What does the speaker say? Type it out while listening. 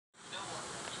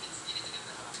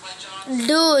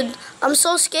Dude, I'm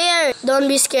so scared. Don't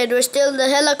be scared. We're still in the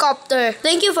helicopter.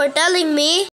 Thank you for telling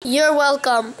me. You're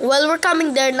welcome. Well, we're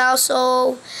coming there now,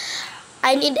 so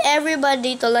I need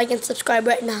everybody to like and subscribe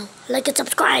right now. Like and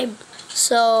subscribe.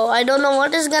 So I don't know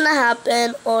what is gonna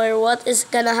happen or what is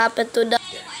gonna happen to the.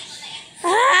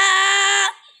 Ah!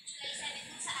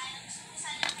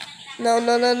 No,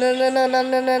 no, no, no, no, no, no,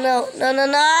 no, no, no, no, no,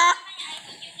 no.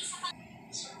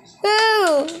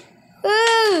 Ooh,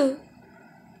 ooh.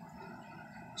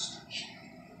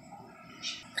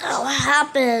 Oh, what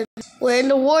happened? We're in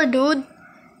the war, dude.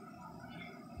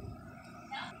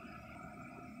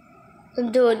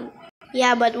 Dude.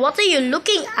 Yeah, but what are you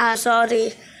looking at?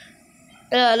 Sorry.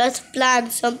 Let's plan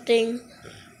something.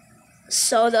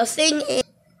 So the thing is,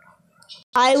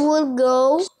 I will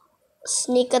go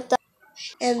sneak attack,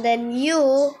 and then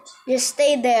you just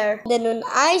stay there. Then when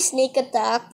I sneak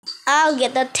attack, I'll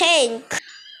get the tank.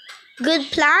 Good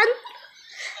plan?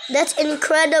 That's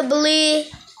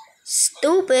incredibly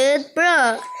stupid,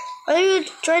 bruh. Why are you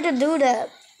trying to do that?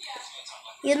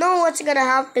 You know what's gonna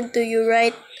happen to you,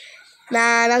 right?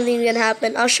 Nah, nothing's gonna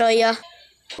happen. I'll show ya.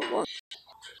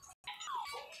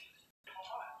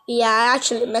 Yeah, I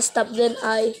actually messed up, didn't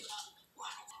I?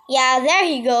 Yeah, there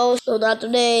he goes. So not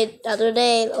today, not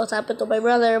today. What's happened to my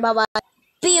brother? Bye bye.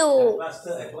 Pew!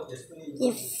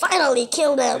 You finally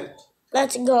killed him.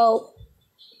 Let's go.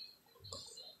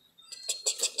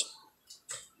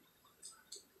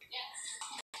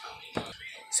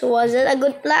 So was it a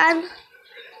good plan?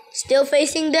 Still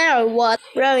facing there or what?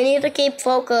 Bro, we need to keep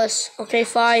focus. Okay,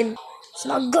 fine. It's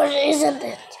not good, isn't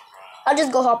it? I'll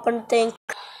just go hop on the tank.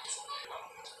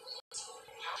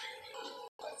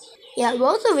 Yeah,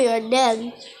 both of you are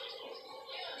dead.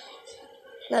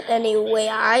 Not anyway,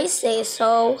 I say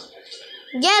so.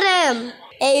 Get him!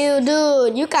 Hey, you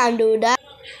dude, you can't do that.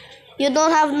 You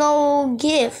don't have no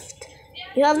gift.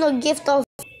 You have no gift of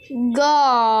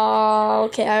God.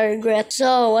 Okay, I regret.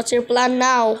 So, what's your plan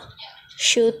now?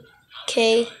 Shoot.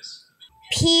 Okay.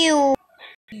 Pew.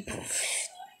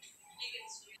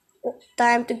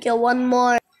 Time to kill one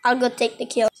more. I'll go take the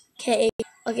kill. Okay.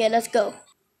 Okay, let's go.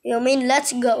 You mean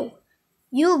let's go?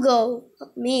 You go.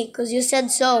 Not me, because you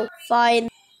said so. Fine.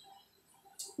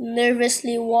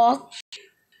 Nervously walk.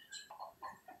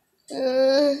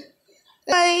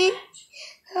 I.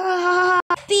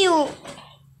 Pew.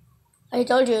 I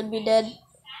told you it'd be dead.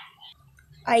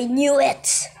 I knew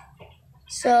it.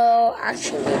 So,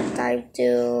 actually, time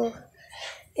to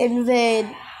invade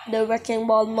the wrecking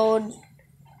ball mode.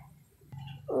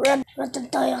 Run,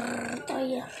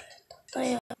 tire.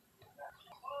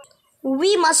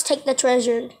 We must take the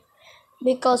treasure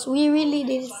because we really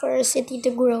need it for our city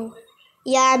to grow.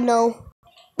 Yeah, no.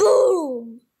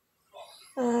 Boom!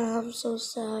 I'm so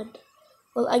sad.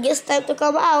 Well, I guess time to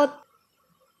come out.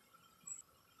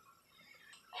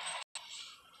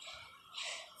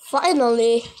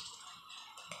 Finally,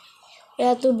 we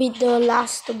have to beat the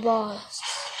last boss.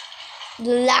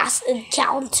 The last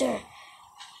encounter.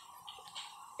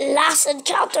 Last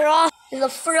encounter of the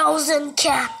frozen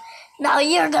cat. Now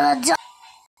you're gonna die.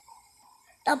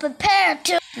 Now prepare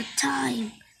to the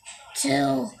time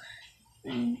to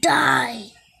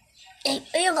die. Hey,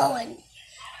 where you going?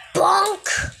 Bonk!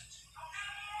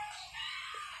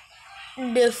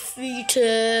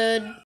 Defeated.